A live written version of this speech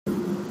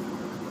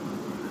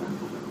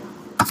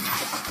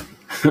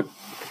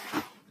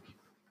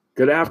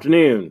Good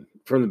afternoon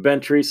from the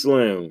Bent Tree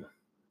Saloon.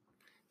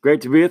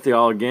 Great to be with you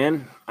all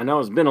again. I know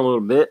it's been a little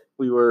bit.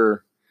 We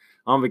were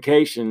on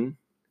vacation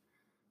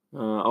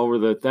over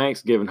the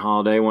Thanksgiving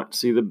holiday. Went to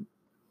see the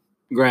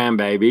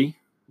grandbaby. It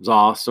was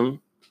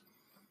awesome.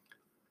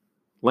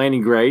 Laney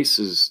Grace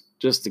is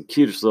just the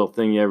cutest little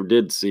thing you ever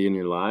did see in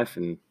your life.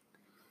 And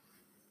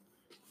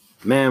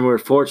man, we're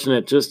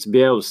fortunate just to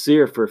be able to see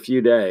her for a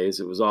few days.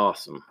 It was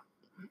awesome.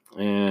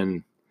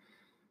 And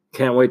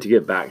can't wait to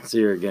get back and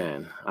see her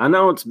again. I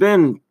know it's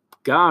been,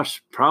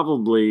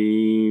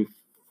 probably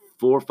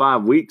 4 or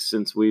 5 weeks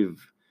since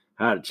we've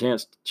had a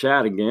chance to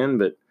chat again.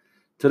 But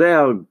today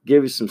I'll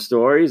give you some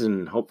stories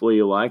and hopefully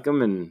you'll like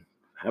them and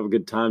have a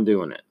good time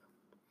doing it.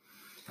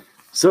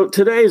 So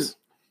today's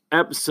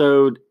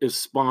episode is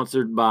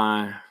sponsored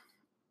by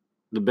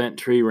the Bent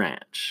Tree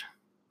Ranch.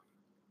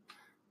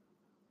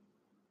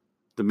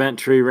 The Bent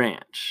Tree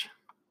Ranch,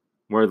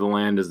 where the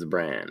land is the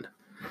brand.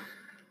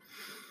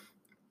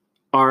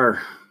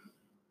 Our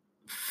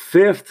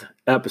 5th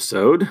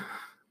episode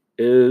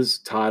is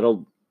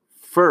titled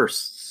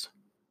Firsts.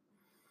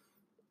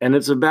 And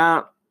it's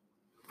about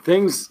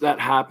things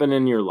that happen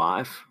in your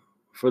life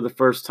for the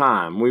first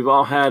time. We've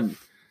all had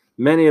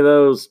many of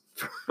those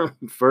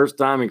first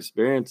time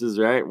experiences,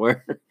 right?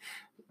 Where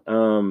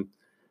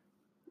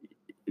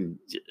you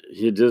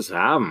just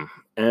have them.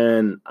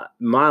 And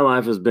my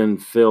life has been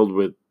filled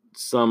with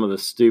some of the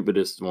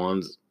stupidest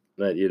ones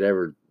that you'd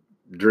ever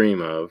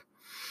dream of.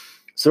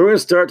 So we're going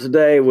to start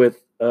today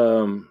with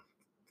a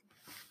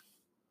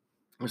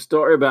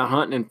story about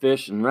hunting and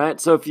fishing, right?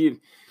 So if you've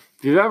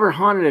ever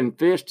hunted and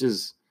fished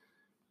as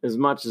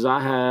much as I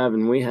have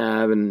and we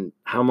have, and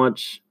how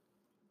much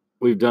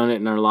we've done it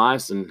in our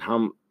lives and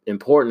how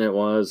important it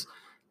was,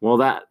 well,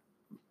 that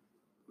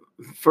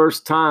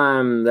first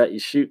time that you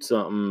shoot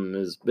something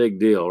is a big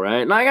deal,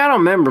 right? Like, I don't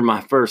remember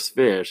my first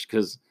fish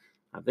because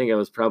I think I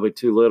was probably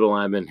too little.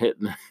 I've been hit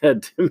in the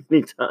head too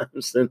many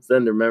times since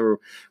then to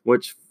remember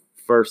which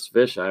first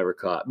fish I ever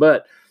caught.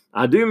 But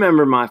I do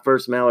remember my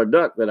first mallard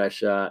duck that I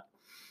shot.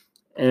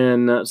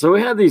 And so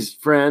we had these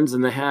friends,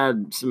 and they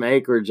had some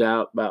acreage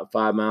out about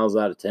 5 miles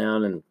out of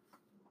town.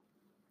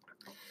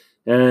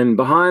 And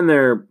behind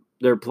their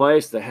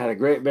place, they had a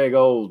great big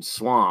old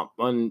swamp.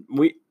 And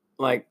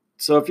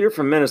so if you're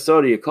from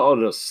Minnesota, you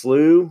call it a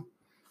slough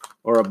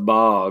or a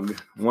bog,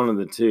 one of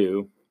the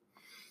two.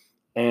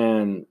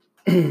 And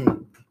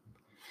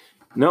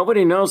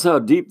nobody knows how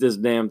deep this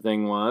damn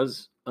thing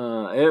was.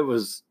 It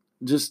was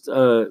just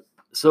so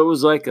it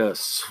was like a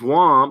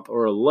swamp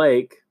or a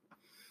lake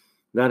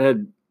that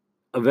had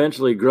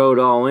eventually growed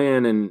all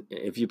in, and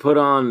if you put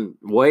on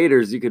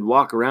waders, you could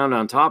walk around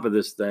on top of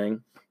this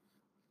thing.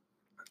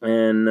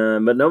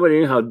 And but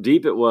nobody knew how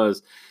deep it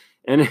was,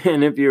 and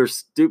if you were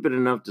stupid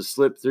enough to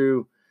slip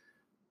through,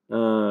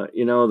 the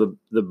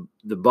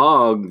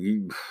bog,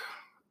 you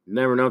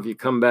never know if you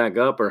come back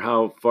up or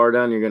how far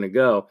down you're going to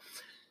go.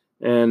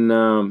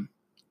 And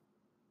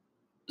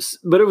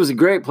but it was a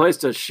great place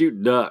to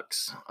shoot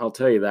ducks, I'll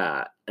tell you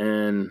that.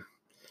 And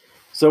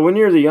so when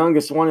you're the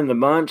youngest one in the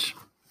bunch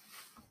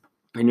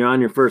and you're on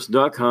your first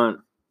duck hunt,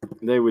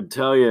 they would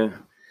tell you,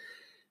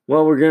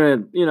 well, we're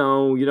going to,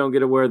 you don't get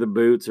to wear the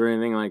boots or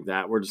anything like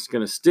that. We're just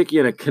going to stick you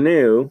in a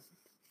canoe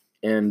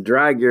and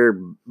drag your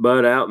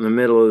butt out in the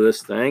middle of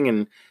this thing.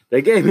 And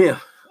they gave me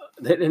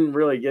they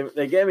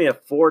gave me a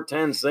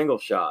 410 single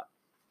shot.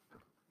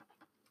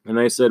 And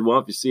they said, well,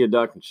 if you see a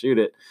duck and shoot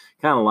it,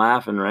 kind of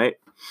laughing, right?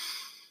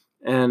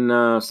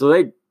 And so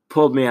they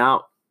pulled me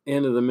out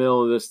into the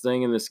middle of this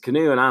thing in this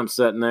canoe, and I'm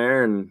sitting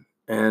there, and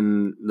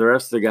the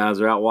rest of the guys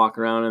are out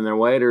walking around in their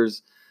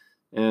waders.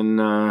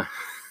 And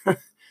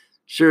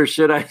sure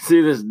shit, I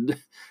see this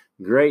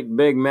great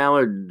big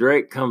mallard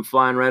drake come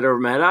flying right over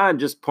my head. I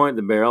just point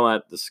the barrel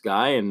at the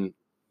sky and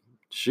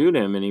shoot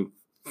him, and he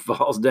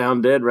falls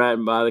down dead right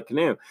by the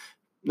canoe.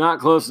 Not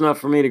close enough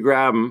for me to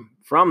grab him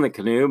from the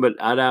canoe, but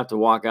I'd have to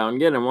walk out and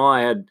get him. Well,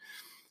 I had,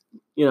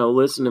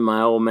 listened to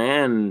my old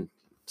man and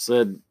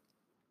said,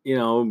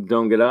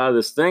 don't get out of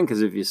this thing,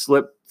 because if you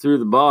slip through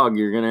the bog,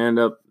 you're going to end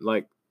up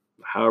like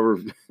however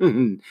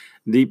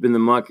deep in the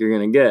muck you're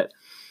going to get.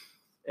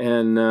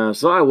 And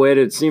so I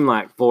waited. It seemed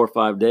like 4 or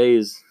 5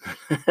 days.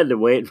 I had to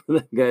wait for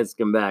the guys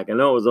to come back. I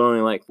know it was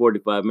only like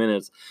 45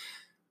 minutes.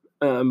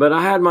 But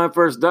I had my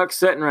first duck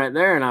sitting right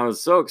there, and I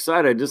was so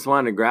excited. I just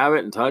wanted to grab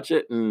it and touch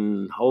it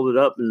and hold it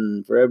up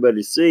and for everybody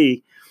to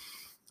see.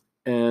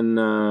 And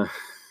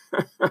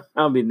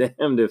I'll be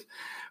damned if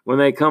when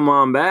they come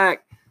on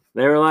back,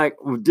 they were like,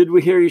 well, did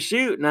we hear you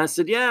shoot? And I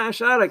said, yeah,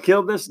 I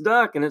killed this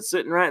duck, and it's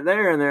sitting right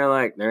there. And they're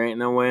like, there ain't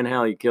no way in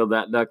hell you killed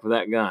that duck with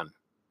that gun.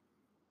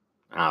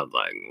 I was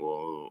like,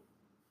 whoa,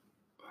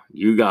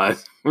 you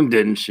guys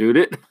didn't shoot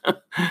it.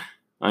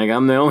 Like,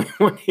 I'm the only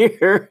one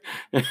here,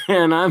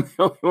 and I'm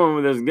the only one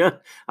with this gun.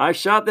 I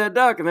shot that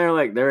duck, and they're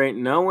like, there ain't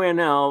no way in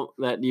hell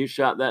that you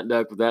shot that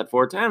duck with that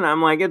 410.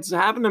 I'm like, it's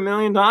happened a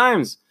million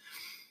times.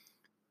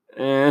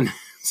 And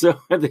so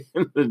at the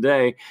end of the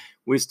day,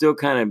 we still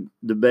kind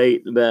of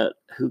debate about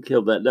who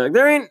killed that duck.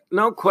 There ain't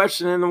no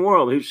question in the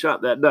world who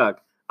shot that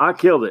duck. I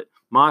killed it.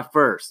 My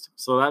first.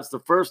 So that's the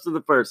first of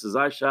the first is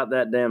I shot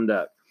that damn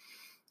duck.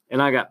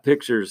 And I got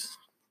pictures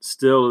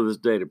still to this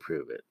day to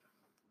prove it.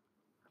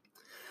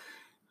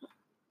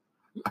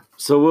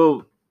 So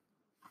we'll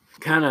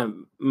kind of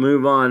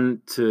move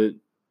on to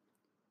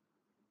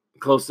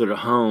closer to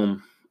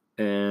home.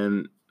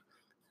 And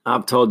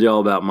I've told you all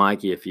about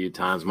Mikey a few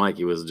times.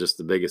 Mikey was just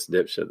the biggest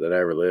dipshit that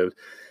ever lived.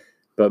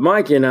 But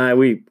Mikey and I,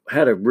 we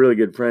had a really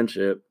good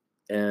friendship.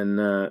 And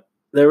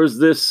there was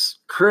this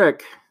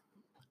creek.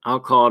 I'll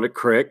call it a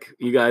creek.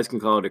 You guys can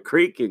call it a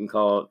creek. You can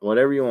call it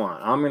whatever you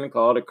want. I'm going to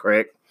call it a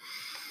creek.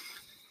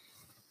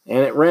 And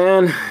it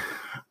ran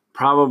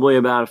probably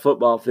about a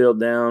football field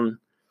down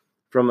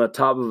from the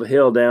top of a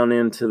hill down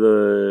into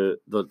the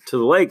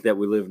lake that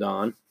we lived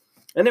on.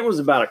 And it was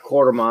about a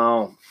quarter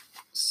mile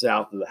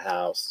south of the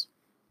house.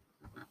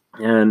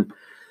 And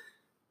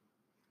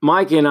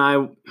Mikey and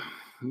I,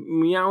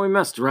 we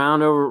messed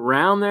around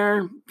there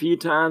a few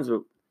times,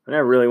 but I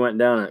never really went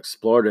down and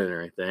explored it or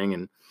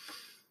anything.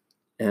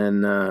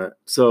 And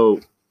so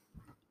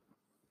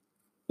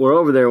we're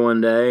over there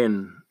one day,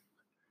 and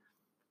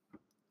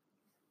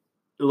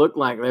it looked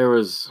like there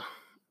was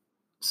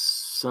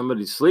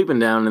somebody sleeping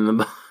down in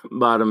the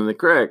bottom of the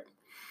creek.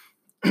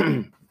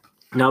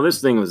 Now,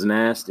 this thing was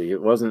nasty.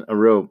 It wasn't a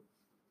real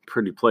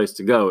pretty place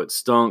to go. It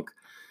stunk.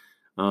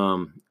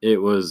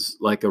 It was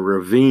like a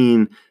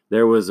ravine.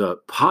 There was a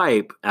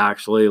pipe,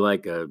 actually,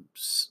 like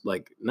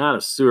not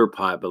a sewer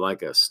pipe, but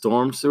like a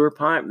storm sewer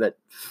pipe that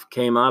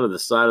came out of the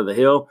side of the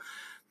hill.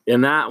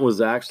 And that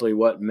was actually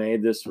what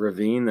made this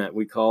ravine that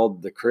we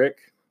called the creek.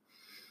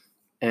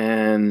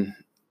 And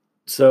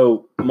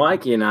so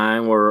Mikey and I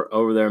were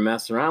over there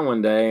messing around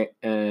one day,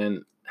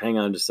 and hang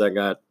on just a sec, I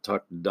got to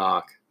talk to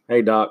Doc.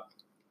 Hey, Doc.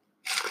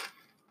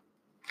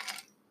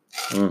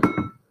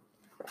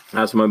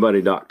 That's my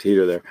buddy Doc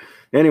Teeter there.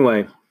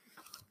 Anyway,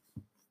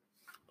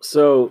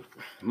 so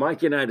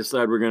Mikey and I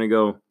decided we're going to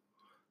go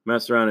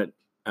mess around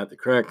at the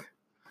creek.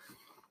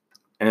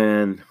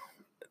 And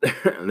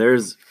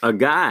there's a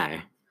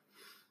guy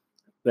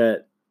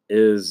that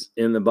is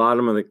in the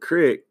bottom of the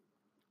creek,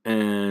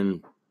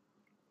 and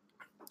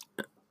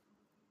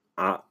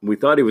we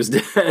thought he was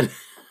dead.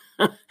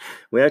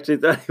 We actually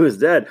thought he was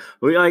dead.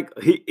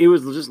 He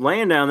was just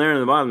laying down there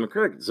in the bottom of the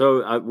creek.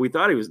 So we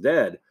thought he was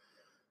dead.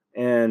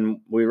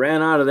 And we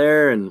ran out of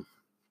there, and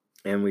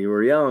we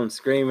were yelling,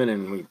 screaming,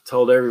 and we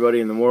told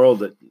everybody in the world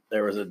that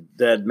there was a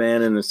dead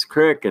man in this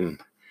creek, and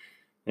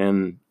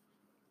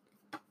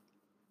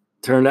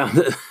turned out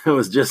that it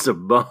was just a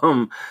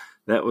bum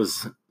that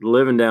was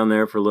living down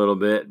there for a little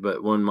bit.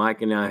 But when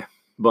Mike and I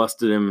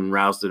busted him and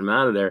rousted him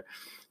out of there,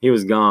 he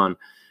was gone.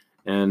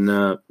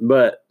 And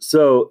but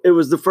so it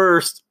was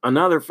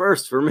another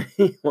first for me.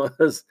 It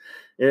was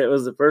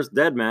the first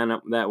dead man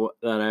that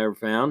I ever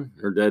found,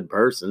 or dead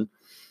person.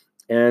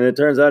 And it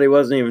turns out he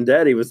wasn't even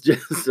dead. He was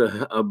just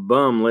a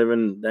bum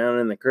living down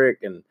in the creek.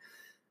 And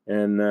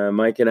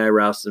Mike and I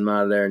rousted him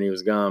out of there, and he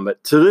was gone.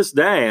 But to this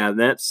day,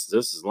 this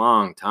is a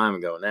long time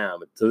ago now,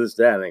 but to this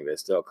day, I think they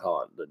still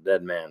call it the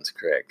Dead Man's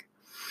Creek.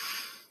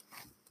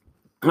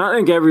 I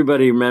think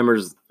everybody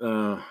remembers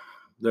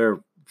their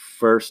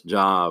first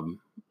job.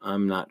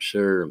 I'm not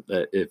sure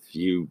that if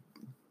you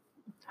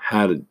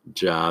had a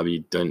job, you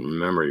didn't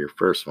remember your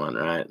first one,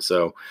 right?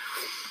 So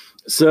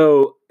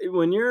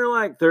when you're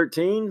like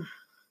 13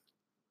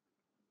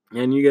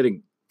 and you get a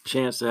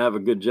chance to have a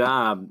good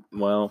job,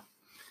 well,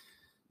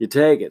 you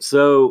take it.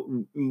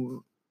 So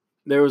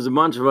there was a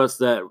bunch of us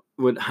that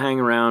would hang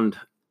around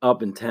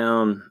up in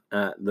town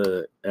at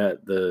the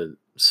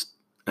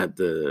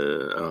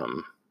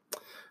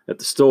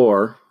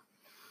store,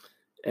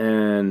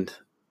 and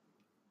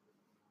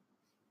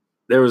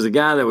there was a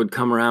guy that would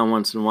come around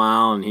once in a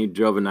while, and he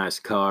drove a nice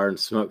car and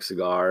smoked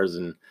cigars,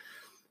 and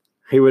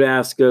he would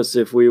ask us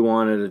if we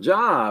wanted a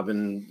job.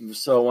 And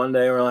so one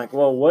day we're like,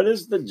 well, what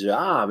is the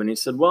job? And he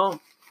said, well,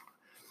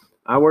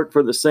 I work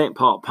for the St.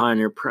 Paul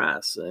Pioneer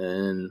Press,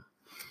 and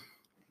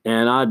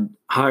I'd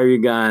hire you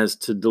guys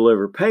to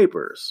deliver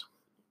papers.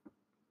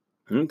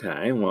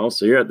 Okay, well,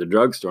 so you're at the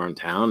drugstore in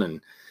town,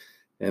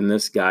 and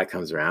this guy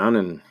comes around,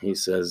 and he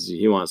says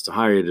he wants to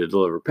hire you to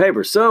deliver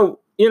papers. So,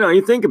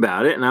 you think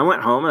about it, and I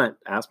went home and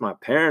I asked my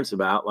parents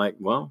about, like,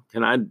 well,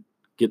 can I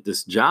get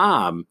this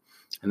job?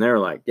 And they were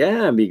like,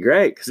 yeah, it'd be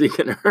great, because you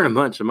can earn a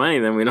bunch of money,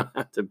 then we don't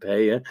have to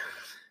pay you,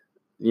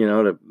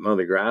 to mow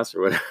the grass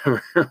or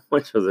whatever,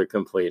 which was a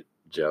complete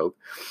joke.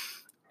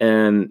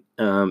 And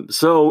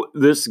so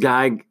this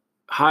guy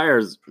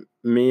hires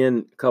me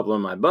and a couple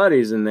of my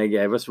buddies, and they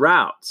gave us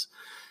routes.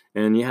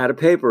 And you had a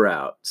paper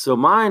route. So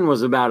mine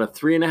was about a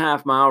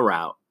 3.5 mile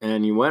route.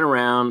 And you went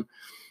around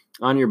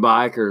on your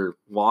bike or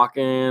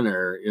walking,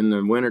 or in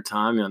the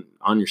wintertime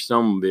on your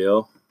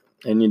snowmobile,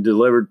 and you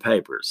delivered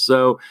papers.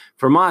 So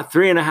for my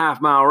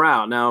 3.5 mile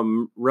route,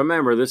 now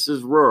remember, this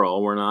is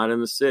rural. We're not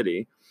in the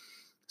city.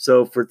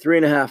 So for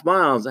 3.5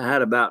 miles, I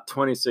had about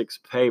 26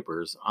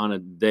 papers on a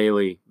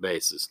daily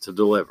basis to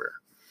deliver.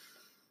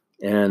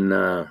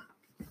 And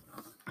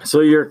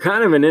so you're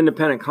kind of an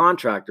independent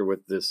contractor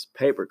with this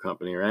paper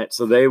company, right?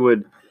 So they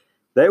would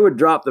they would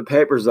drop the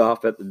papers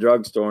off at the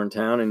drugstore in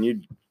town, and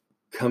you'd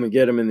come and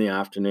get them in the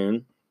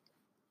afternoon.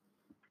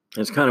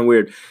 It's kind of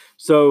weird.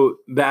 So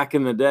back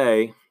in the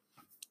day,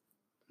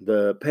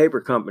 the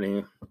paper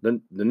company,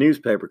 the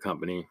newspaper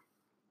company,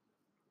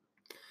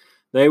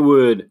 they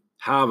would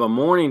have a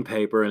morning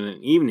paper and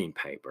an evening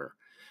paper.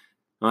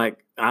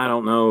 Like, I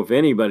don't know if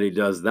anybody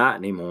does that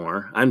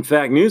anymore. In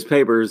fact,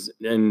 newspapers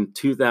in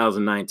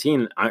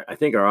 2019, I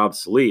think are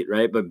obsolete,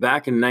 right? But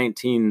back in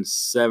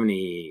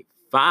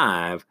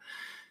 1975,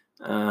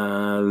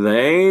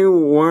 they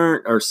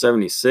weren't, or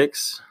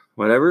 76,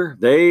 whatever.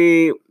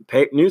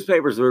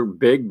 Newspapers were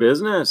big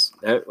business.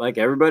 Like,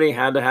 everybody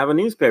had to have a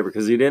newspaper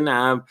because you didn't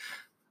have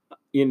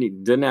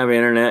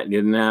internet, you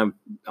didn't have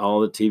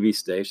all the TV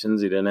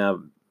stations, you didn't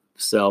have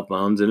cell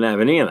phones, didn't have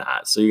any of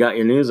that. So you got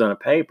your news on a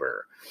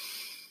paper.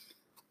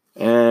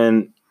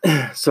 And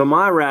so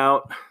my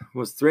route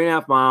was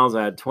 3.5 miles.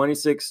 I had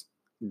 26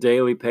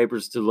 daily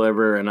papers to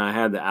deliver, and I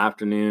had the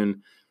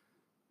afternoon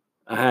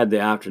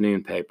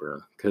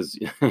paper, because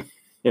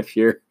if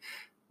you're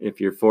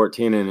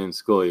 14 and in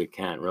school, you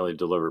can't really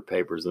deliver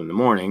papers in the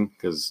morning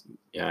because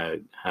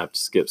I have to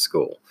skip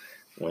school.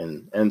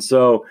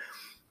 So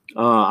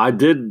I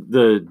did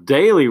the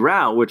daily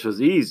route, which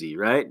was easy,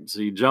 right? So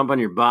you jump on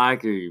your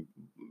bike or your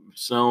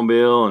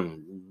snowmobile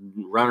and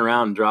run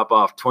around and drop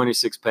off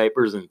 26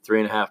 papers in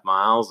 3.5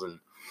 miles, and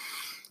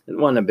it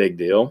wasn't a big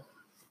deal.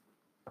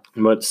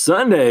 But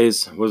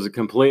Sundays was a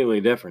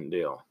completely different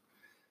deal,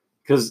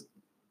 because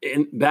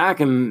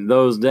back in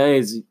those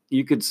days,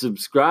 you could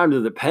subscribe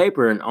to the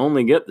paper and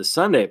only get the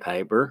Sunday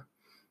paper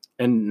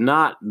and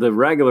not the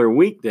regular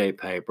weekday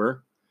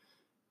paper.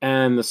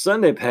 And the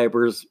Sunday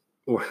papers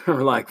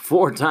were like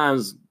 4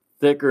 times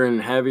thicker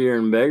and heavier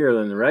and bigger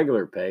than the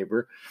regular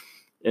paper.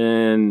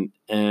 And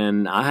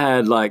I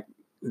had like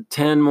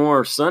 10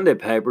 more Sunday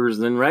papers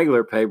than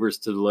regular papers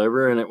to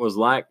deliver. And it was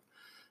like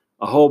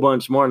a whole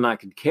bunch more than I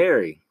could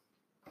carry.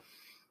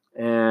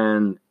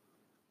 And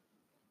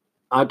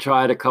I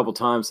tried a couple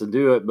times to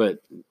do it,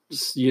 but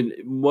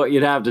what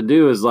you'd have to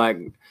do is like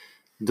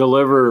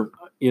deliver,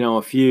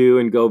 a few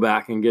and go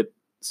back and get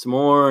some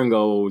more, and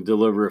go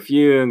deliver a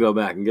few and go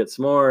back and get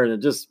some more. And it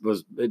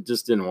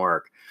just didn't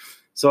work.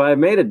 So I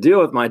made a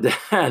deal with my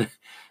dad.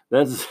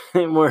 That's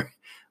where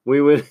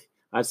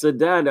I said,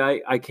 Dad,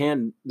 I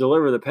can't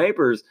deliver the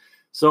papers.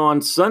 So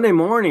on Sunday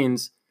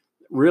mornings,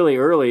 really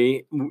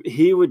early,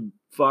 he would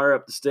fire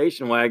up the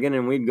station wagon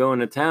and we'd go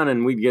into town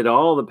and we'd get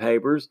all the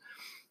papers,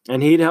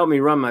 and he'd help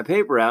me run my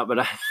paper out, but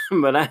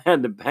I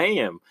had to pay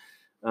him.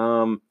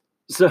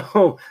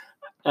 So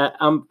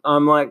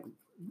I'm like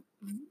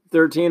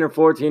 13 or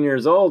 14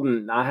 years old,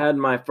 and I had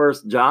my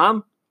first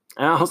job.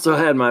 I also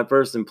had my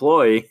first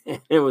employee.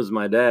 It was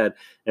my dad.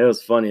 It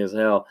was funny as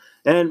hell.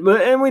 And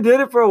we did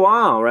it for a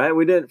while, right?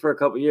 We did it for a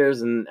couple of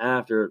years, and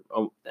after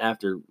a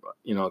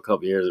couple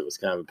of years, it was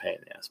kind of a pain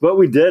in the ass. But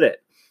we did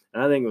it,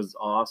 and I think it was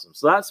awesome.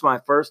 So that's my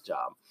first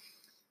job.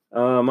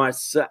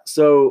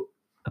 So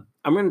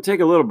I'm going to take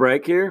a little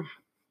break here,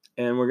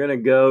 and we're going to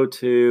go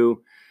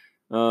to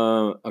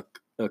a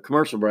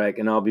commercial break,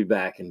 and I'll be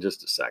back in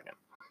just a second.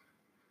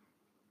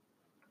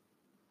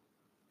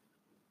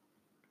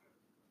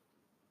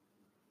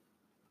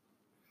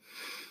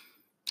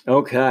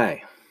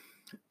 Okay.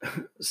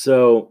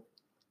 So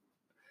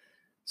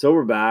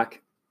we're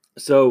back.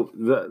 So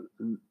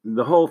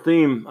the whole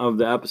theme of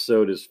the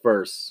episode is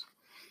firsts,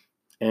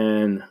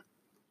 and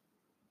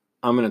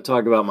I'm going to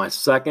talk about my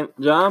second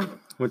job,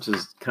 which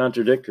is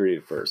contradictory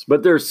to first,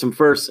 but there's some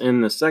firsts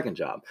in the second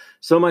job.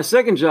 So my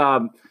second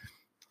job,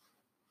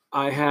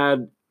 I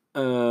had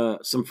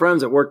some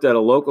friends that worked at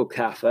a local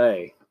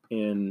cafe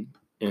in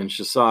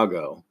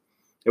Chisago.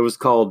 It was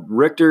called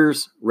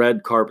Richter's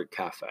Red Carpet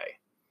Cafe.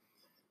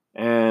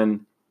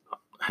 And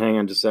hang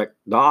on just a sec.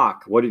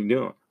 Doc, what are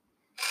you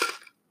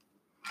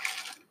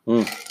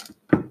doing?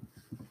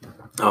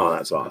 Oh,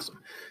 that's awesome.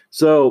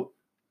 So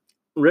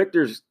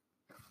Richter's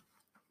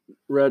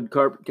Red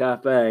Carpet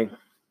Cafe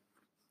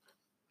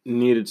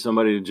needed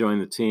somebody to join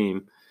the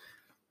team.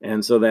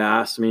 And so they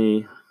asked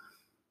me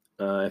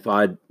if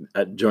I'd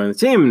join the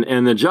team.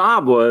 And the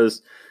job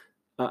was,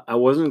 I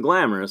wasn't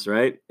glamorous,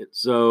 right?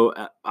 So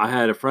I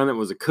had a friend that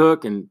was a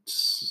cook and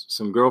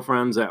some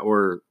girlfriends that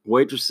were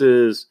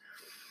waitresses,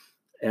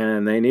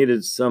 and they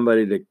needed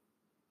somebody to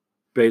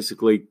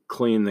basically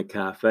clean the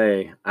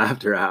cafe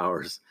after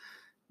hours.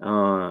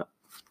 And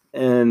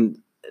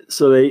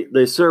so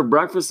they served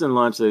breakfast and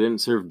lunch. They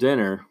didn't serve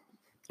dinner.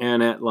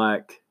 And at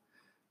like,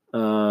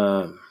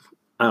 I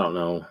don't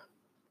know,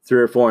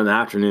 3 or 4 in the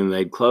afternoon,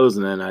 they'd close,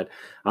 and then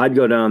I'd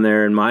go down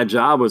there, and my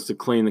job was to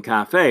clean the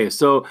cafe.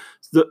 So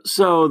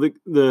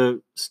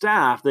the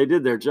staff, they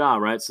did their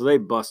job, right? So they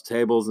bust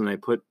tables and they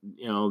put,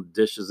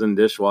 dishes in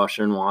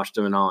dishwasher and washed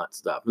them and all that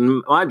stuff.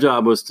 And my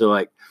job was to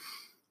like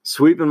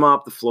sweep and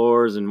mop the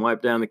floors and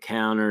wipe down the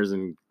counters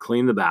and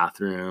clean the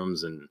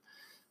bathrooms and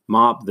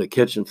mop the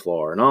kitchen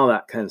floor and all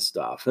that kind of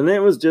stuff. And I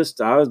was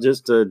just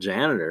a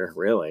janitor,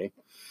 really.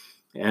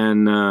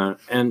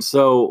 And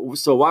so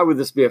why would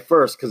this be a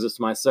first? Because it's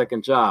my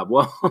second job.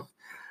 Well,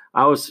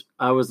 I was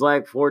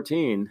like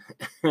 14,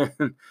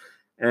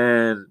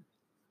 and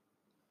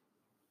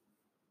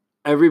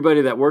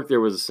everybody that worked there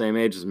was the same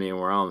age as me, and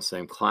we're all in the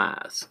same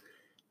class.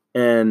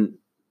 And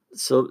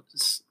so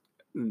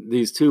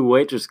these two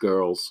waitress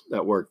girls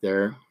that worked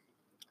there,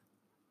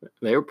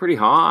 they were pretty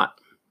hot.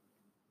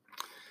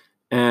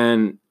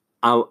 And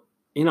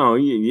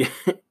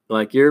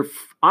like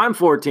I'm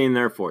 14,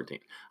 they're 14.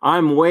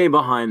 I'm way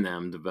behind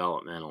them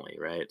developmentally,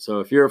 right?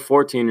 So if you're a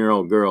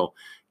 14-year-old girl,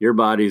 your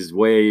body's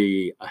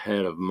way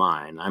ahead of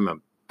mine. I'm a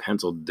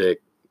pencil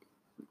dick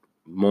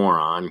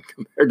moron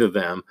compared to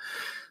them.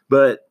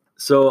 But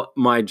so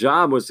my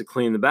job was to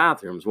clean the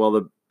bathrooms.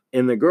 Well,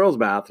 in the girls'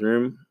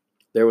 bathroom,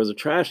 there was a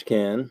trash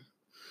can,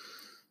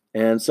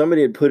 and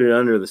somebody had put it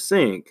under the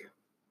sink.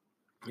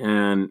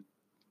 And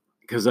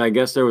because I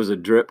guess there was a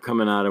drip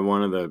coming out of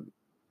one of the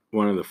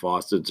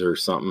faucets or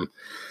something.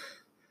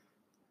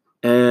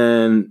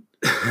 And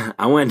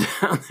I went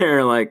down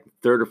there like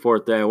third or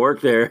fourth day I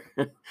worked there,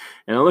 and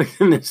I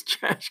looked in this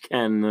trash can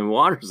and the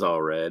water's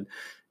all red.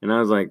 And I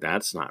was like,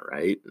 that's not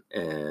right.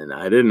 And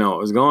I didn't know what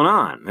was going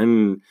on.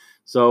 And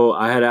so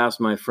I had asked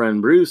my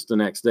friend Bruce the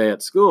next day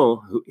at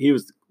school, he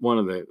was one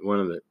of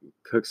the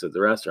cooks at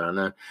the restaurant.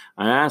 And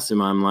I asked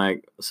him, I'm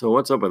like, so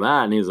what's up with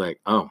that? And he's like,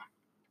 oh,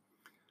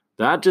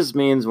 that just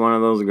means one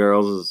of those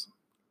girls is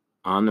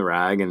on the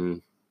rag,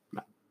 and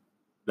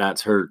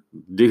that's her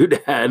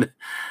doodad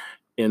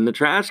in the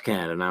trash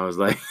can. And I was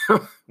like,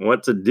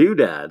 what's a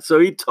doodad? So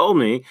he told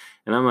me,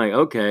 and I'm like,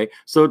 okay.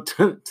 So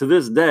to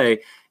this day,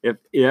 if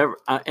you ever,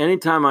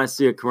 anytime I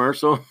see a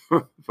commercial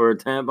for a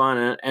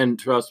tampon, and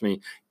trust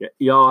me,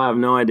 y'all have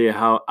no idea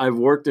how I've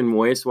worked in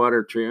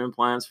wastewater treatment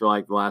plants for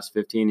like the last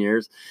 15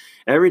 years.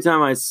 Every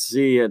time I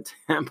see a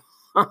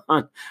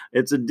tampon,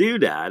 it's a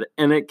doodad.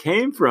 And it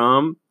came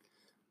from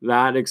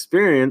that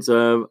experience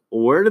of,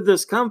 where did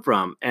this come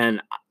from?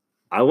 And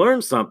I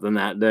learned something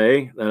that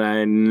day that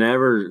I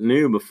never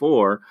knew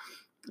before.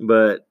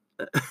 But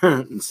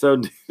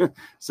so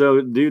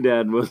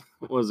doodad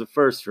was a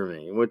first for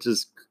me, which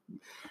is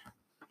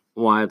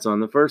why it's on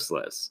the first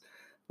list.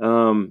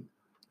 Kind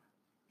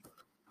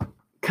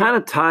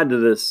of tied to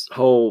this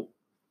whole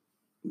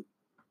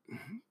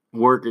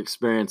work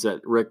experience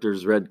at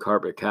Richter's Red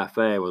Carpet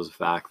Cafe was the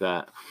fact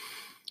that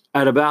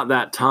at about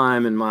that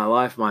time in my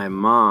life, my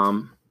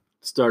mom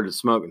started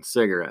smoking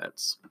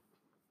cigarettes.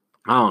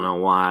 I don't know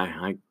why.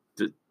 I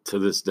to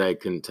this day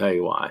couldn't tell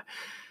you why.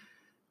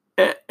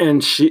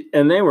 And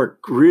they were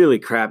really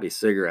crappy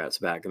cigarettes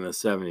back in the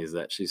 70s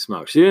that she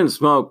smoked. She didn't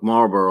smoke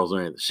Marlboros or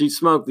anything. She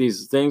smoked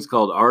these things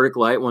called Arctic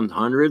Light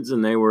 100s,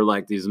 and they were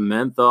like these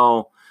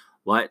menthol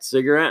light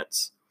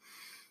cigarettes.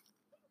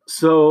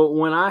 So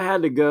when I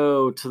had to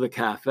go to the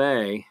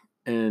cafe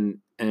and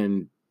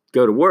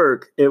go to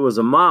work, it was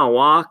a mile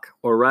walk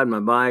or ride my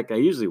bike. I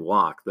usually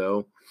walk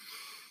though.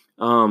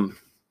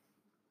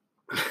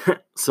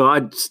 So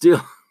I'd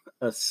steal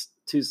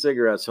 2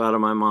 cigarettes out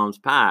of my mom's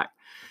pack,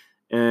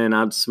 and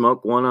I'd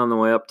smoke one on the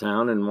way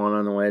uptown and one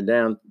on the way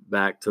down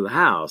back to the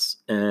house.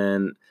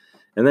 And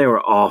they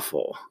were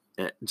awful,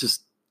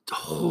 just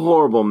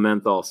horrible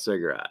menthol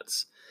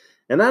cigarettes.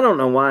 And I don't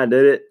know why I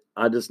did it.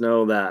 I just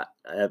know that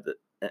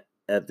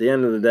at the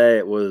end of the day,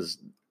 it was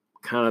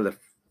kind of the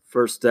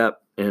first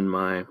step in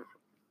my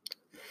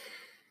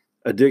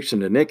addiction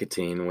to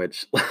nicotine,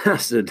 which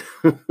lasted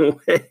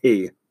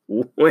way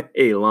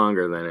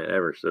longer than it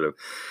ever should have.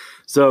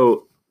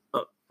 So,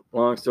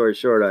 long story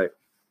short,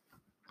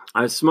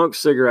 I smoked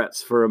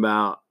cigarettes for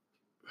about,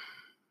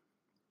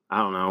 I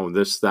don't know,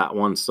 that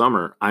one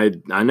summer. I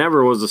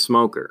never was a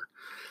smoker,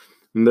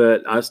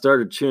 but I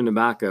started chewing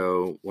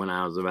tobacco when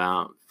I was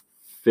about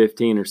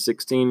 15 or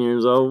 16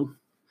 years old.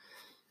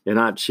 And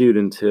I chewed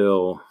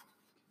until,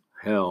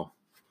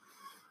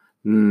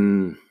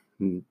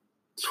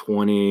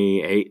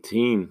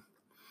 2018.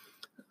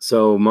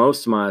 So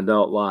most of my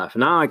adult life.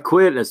 Now I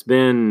quit. It's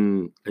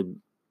been, I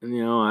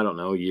don't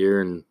know, a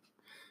year and a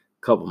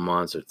couple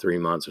months or 3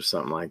 months or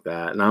something like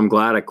that. And I'm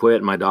glad I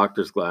quit. My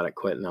doctor's glad I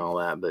quit and all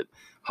that. But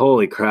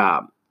holy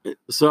crap.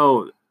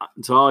 So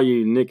to all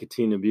you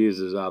nicotine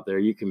abusers out there,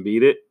 you can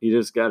beat it. You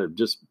just got to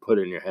put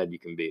it in your head you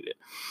can beat it.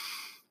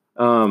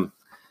 So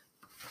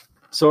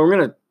we're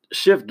going to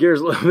shift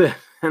gears a little bit.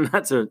 And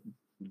that's a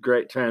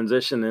great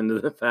transition into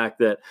the fact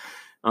that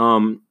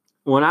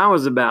when I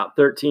was about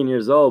 13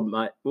 years old,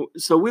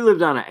 so we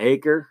lived on an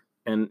acre,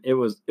 and it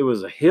was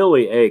a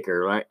hilly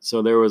acre, right?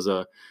 So there was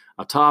a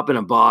top and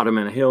a bottom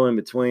and a hill in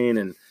between,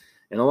 and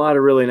a lot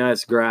of really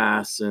nice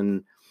grass,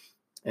 and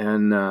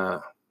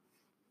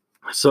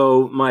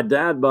so my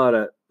dad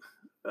bought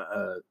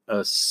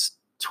a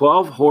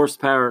 12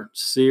 horsepower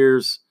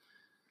Sears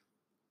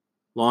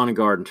lawn and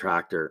garden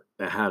tractor.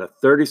 It had a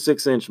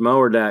 36-inch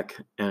mower deck,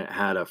 and it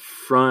had a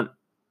front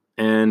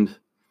end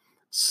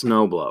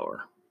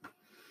snowblower,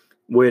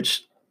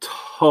 which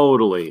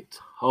totally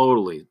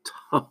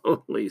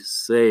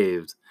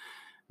saved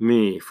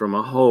me from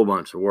a whole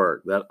bunch of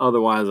work that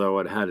otherwise I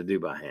would have had to do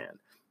by hand.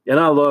 And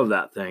I love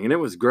that thing, and it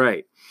was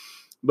great.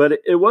 But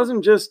it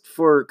wasn't just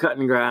for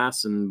cutting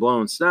grass and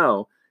blowing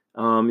snow.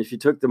 If you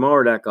took the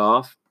mower deck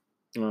off,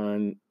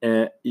 And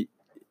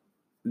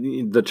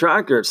the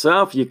tractor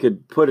itself, you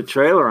could put a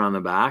trailer on the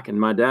back, and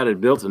my dad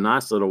had built a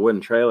nice little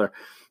wooden trailer.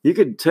 You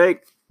could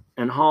take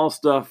and haul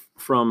stuff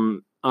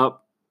from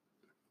up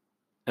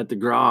at the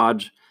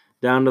garage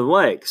down to the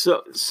lake.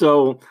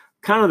 So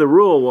kind of the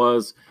rule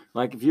was,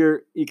 like, if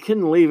you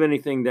couldn't leave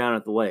anything down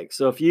at the lake.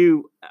 So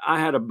I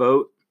had a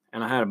boat,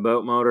 and I had a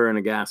boat motor and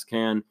a gas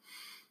can,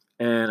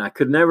 and I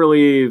could never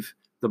leave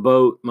the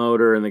boat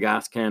motor and the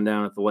gas can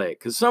down at the lake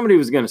because somebody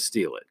was going to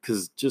steal it,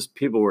 because just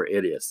people were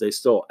idiots. They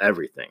stole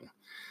everything.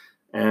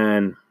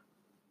 And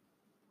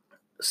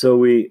so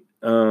we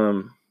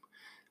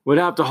would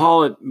have to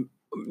haul it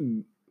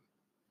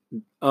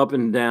up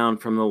and down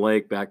from the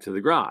lake back to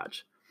the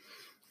garage.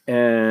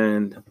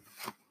 And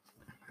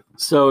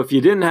so if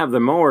you didn't have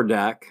the mower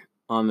deck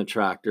on the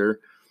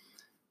tractor,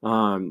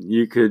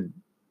 you could.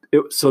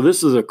 So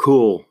this is a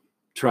cool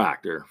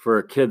tractor for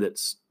a kid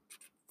that's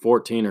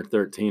 14 or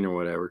 13 or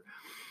whatever.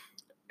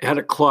 It had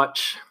a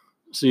clutch,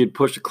 so you'd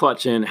push the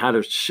clutch in. It had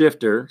a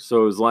shifter,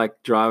 so it was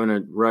like driving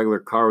a regular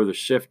car with a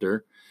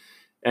shifter.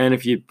 And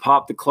if you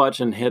pop the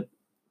clutch and had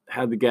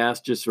the gas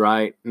just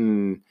right,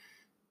 and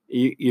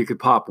you could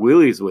pop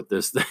wheelies with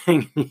this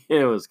thing.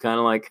 It was kind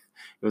of like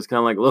a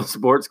little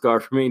sports car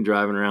for me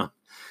driving around.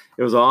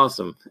 It was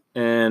awesome.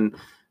 And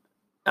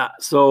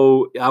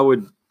so I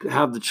would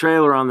have the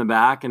trailer on the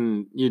back,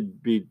 and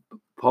you'd be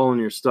pulling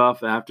your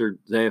stuff after a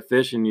day of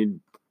fishing. You'd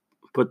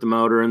put the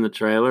motor in the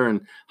trailer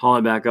and haul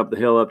it back up the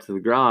hill up to the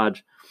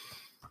garage.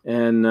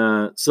 And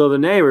so the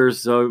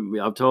neighbors, so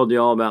I've told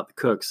you all about the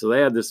Cooks. So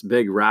they had this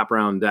big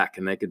wraparound deck,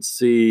 and they could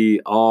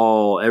see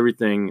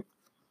everything,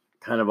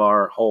 kind of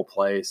our whole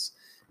place.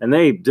 And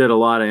they did a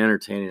lot of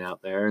entertaining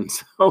out there. And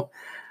so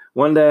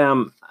one day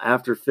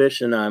after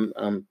fishing,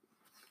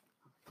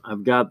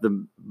 I've got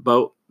the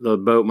boat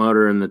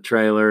motor in the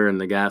trailer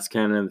and the gas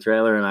can in the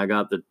trailer, and I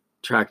got the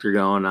tractor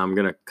going. I'm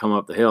going to come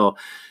up the hill.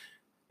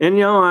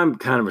 And, I'm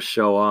kind of a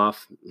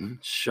show-off.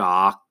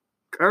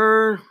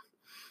 Shocker.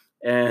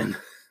 And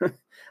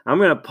I'm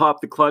going to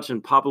pop the clutch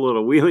and pop a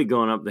little wheelie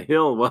going up the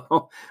hill.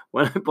 Well,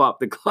 when I pop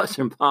the clutch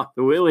and pop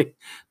the wheelie,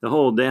 the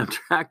whole damn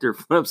tractor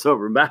flips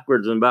over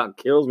backwards and about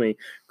kills me,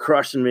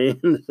 crushing me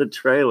into the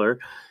trailer.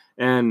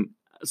 And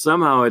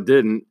somehow it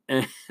didn't.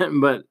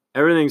 But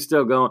everything's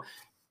still going,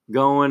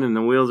 and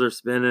the wheels are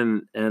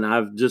spinning. And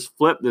I've just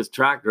flipped this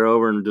tractor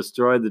over and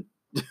destroyed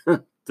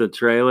the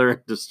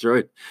trailer,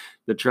 destroyed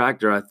the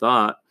tractor, I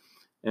thought.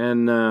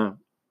 And the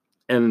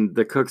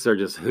Cooks are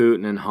just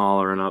hooting and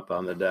hollering up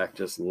on the deck,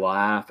 just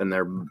laughing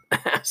their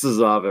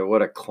asses off at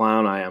what a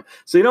clown I am.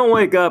 So you don't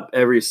wake up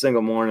every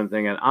single morning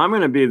thinking, I'm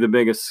going to be the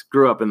biggest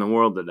screw up in the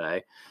world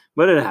today.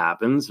 But it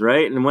happens,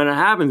 right? And when it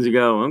happens, you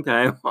go,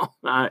 okay, well,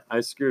 I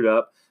screwed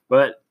up.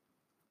 But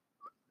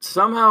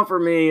somehow for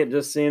me, it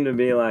just seemed to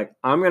be like,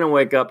 I'm going to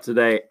wake up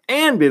today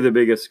and be the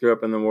biggest screw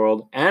up in the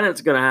world. And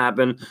it's going to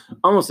happen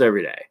almost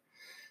every day.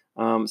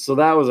 So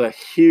that was a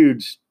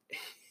huge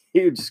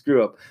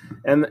screw up.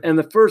 And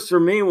the first for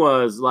me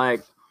was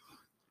like,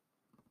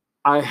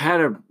 it's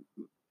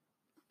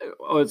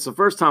the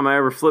first time I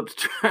ever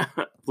flipped a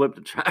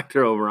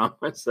tractor over on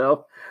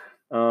myself.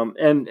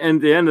 And at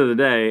the end of the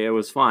day, it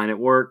was fine. It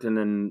worked. And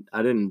then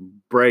I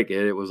didn't break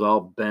it. It was all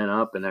bent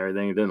up and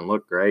everything. It didn't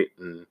look great.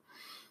 And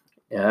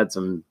it had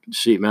some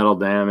sheet metal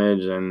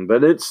damage,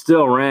 but it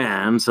still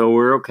ran. So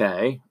we're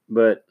okay.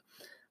 But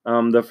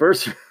the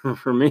first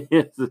for me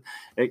is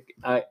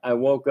I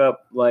woke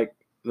up like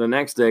the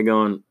next day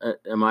going,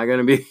 am I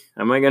going to be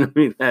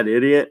that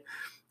idiot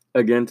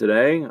again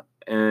today?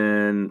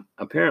 And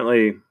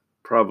apparently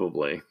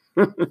probably,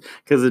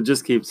 because it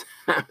just keeps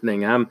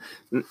happening. I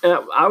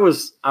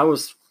was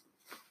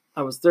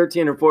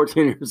 13 or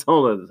 14 years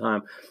old at the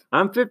time.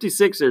 I'm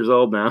 56 years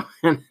old now,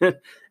 and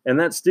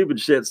that stupid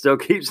shit still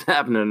keeps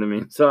happening to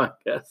me. So I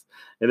guess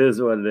it is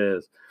what it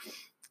is.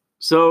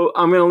 So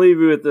I'm going to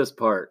leave you with this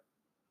part.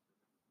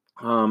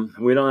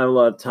 We don't have a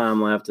lot of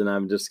time left, and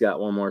I've just got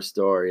one more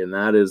story, and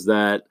that is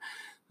that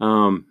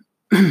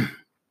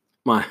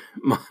my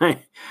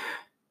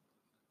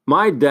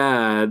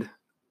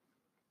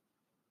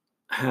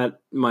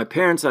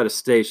parents had a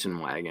station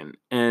wagon,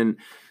 and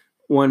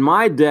when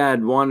my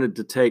dad wanted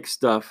to take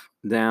stuff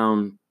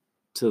down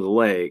to the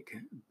lake,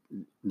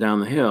 down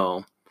the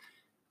hill,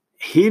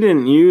 he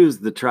didn't use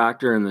the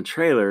tractor and the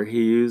trailer.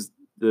 He used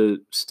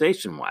the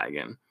station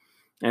wagon.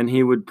 And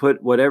he would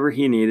put whatever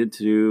he needed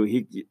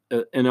to.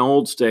 An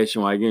old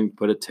station wagon,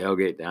 put a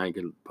tailgate down. You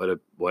could put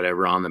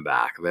whatever on the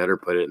back of it, or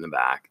put it in the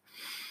back.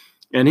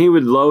 And he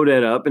would load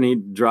it up, and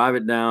he'd drive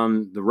it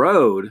down the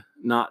road,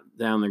 not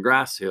down the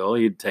grass hill.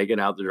 He'd take it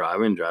out the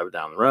driveway and drive it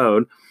down the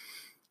road.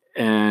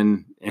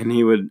 And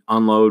he would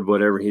unload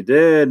whatever he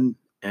did,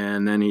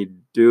 and then he'd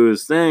do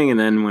his thing. And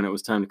then when it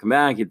was time to come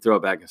back, he'd throw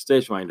it back in the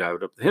station wagon and drive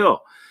it up the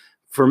hill.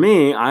 For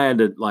me, I had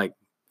to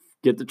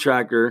get the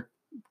tractor,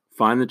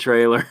 find the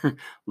trailer,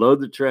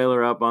 load the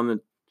trailer up on the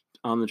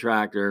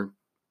tractor,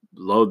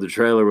 load the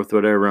trailer with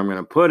whatever I'm going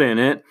to put in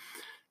it,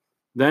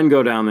 then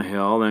go down the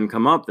hill, then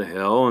come up the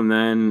hill, and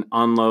then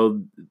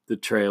unload the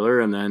trailer,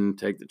 and then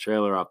take the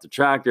trailer off the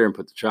tractor and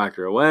put the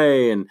tractor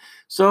away. And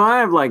so I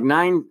have like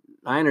nine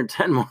or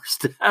 10 more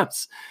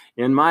steps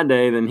in my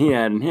day than he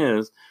had in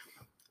his.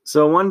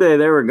 So one day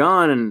they were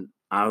gone, and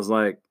I was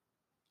like,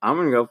 I'm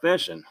going to go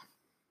fishing,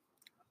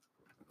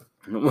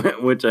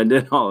 which I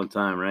did all the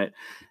time, right?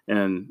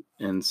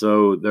 And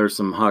so there's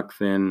some huck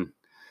fin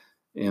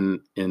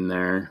in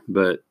there,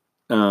 but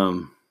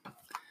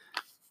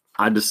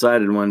I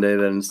decided one day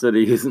that instead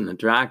of using the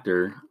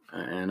tractor,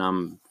 and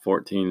I'm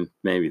 14,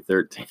 maybe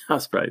 13, I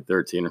was probably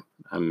 13.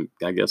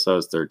 I guess I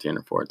was 13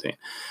 or 14.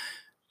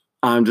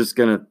 I'm just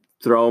going to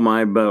throw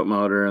my boat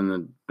motor in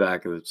the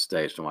back of the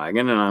station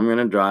wagon, and I'm going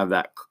to drive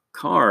that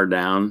car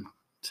down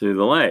to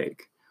the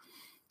lake.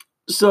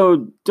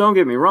 So don't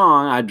get me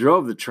wrong, I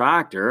drove the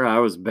tractor. I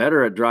was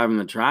better at driving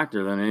the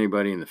tractor than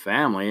anybody in the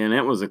family, and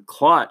it was a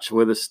clutch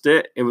with a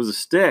stick. It was a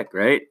stick,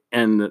 right?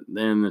 And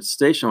the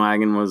station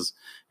wagon was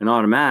an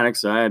automatic,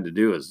 so I had to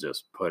do is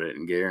just put it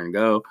in gear and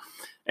go.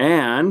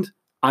 And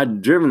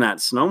I'd driven that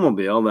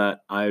snowmobile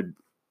that I'd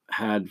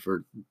had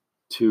for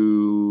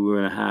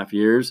 2.5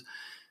 years,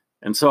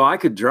 and so I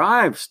could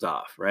drive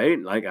stuff, right?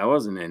 Like I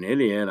wasn't an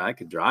idiot. I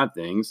could drive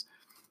things,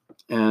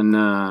 and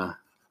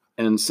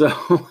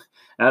so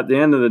at the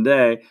end of the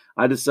day,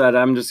 I decided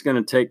I'm just going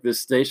to take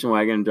this station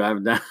wagon and drive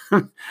it down,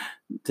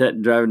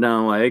 drive it down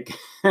the lake,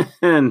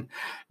 and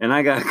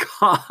I got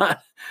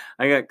caught.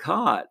 I got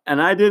caught,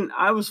 and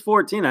I was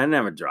 14. I didn't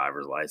have a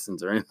driver's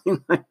license or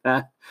anything like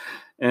that,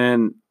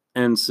 and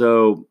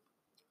so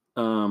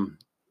the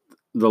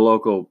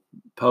local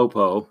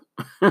popo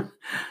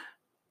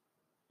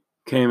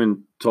came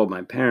and told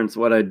my parents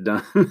what I'd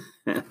done,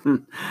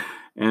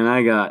 and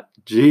I got,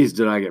 geez,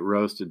 did I get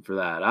roasted for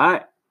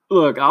that?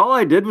 Look, all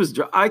I did was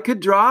I could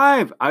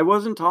drive. I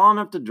wasn't tall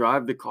enough to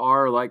drive the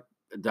car like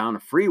down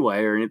a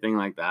freeway or anything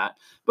like that.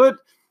 But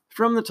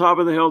from the top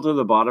of the hill to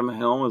the bottom of the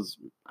hill was,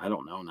 I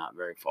don't know, not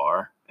very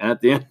far. And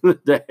at the end of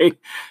the day,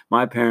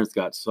 my parents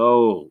got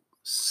so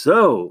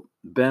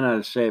bent out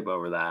of shape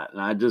over that.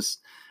 And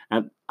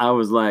I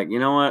was like, you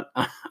know what?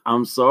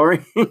 I'm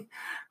sorry,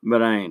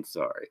 but I ain't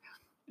sorry.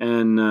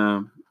 And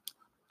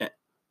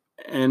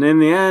in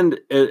the end,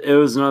 it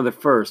was another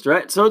first,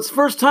 right? So it's the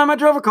first time I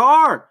drove a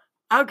car.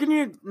 How can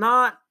you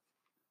not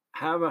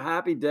have a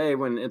happy day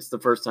when it's the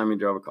first time you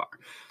drove a car?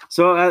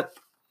 So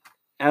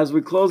as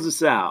we close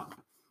this out,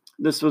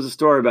 this was a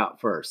story about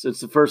first.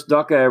 It's the first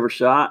duck I ever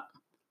shot.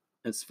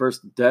 It's the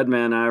first dead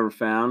man I ever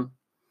found.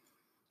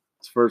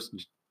 It's the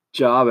first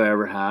job I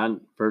ever had.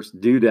 First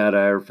doodad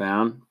I ever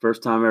found.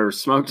 First time I ever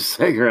smoked a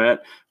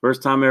cigarette.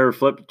 First time I ever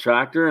flipped a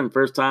tractor. And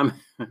first time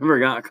I ever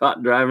got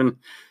caught driving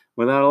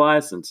without a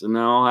license. And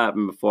that all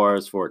happened before I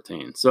was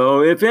 14.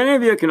 So if any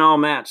of you can all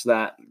match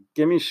that,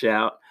 give me a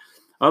shout.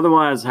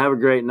 Otherwise, have a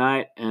great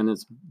night. And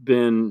it's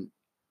been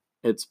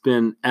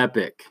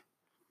epic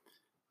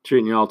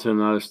treating you all to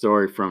another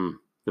story from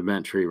the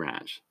Bent Tree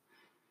Ranch.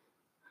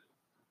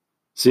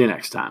 See you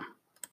next time.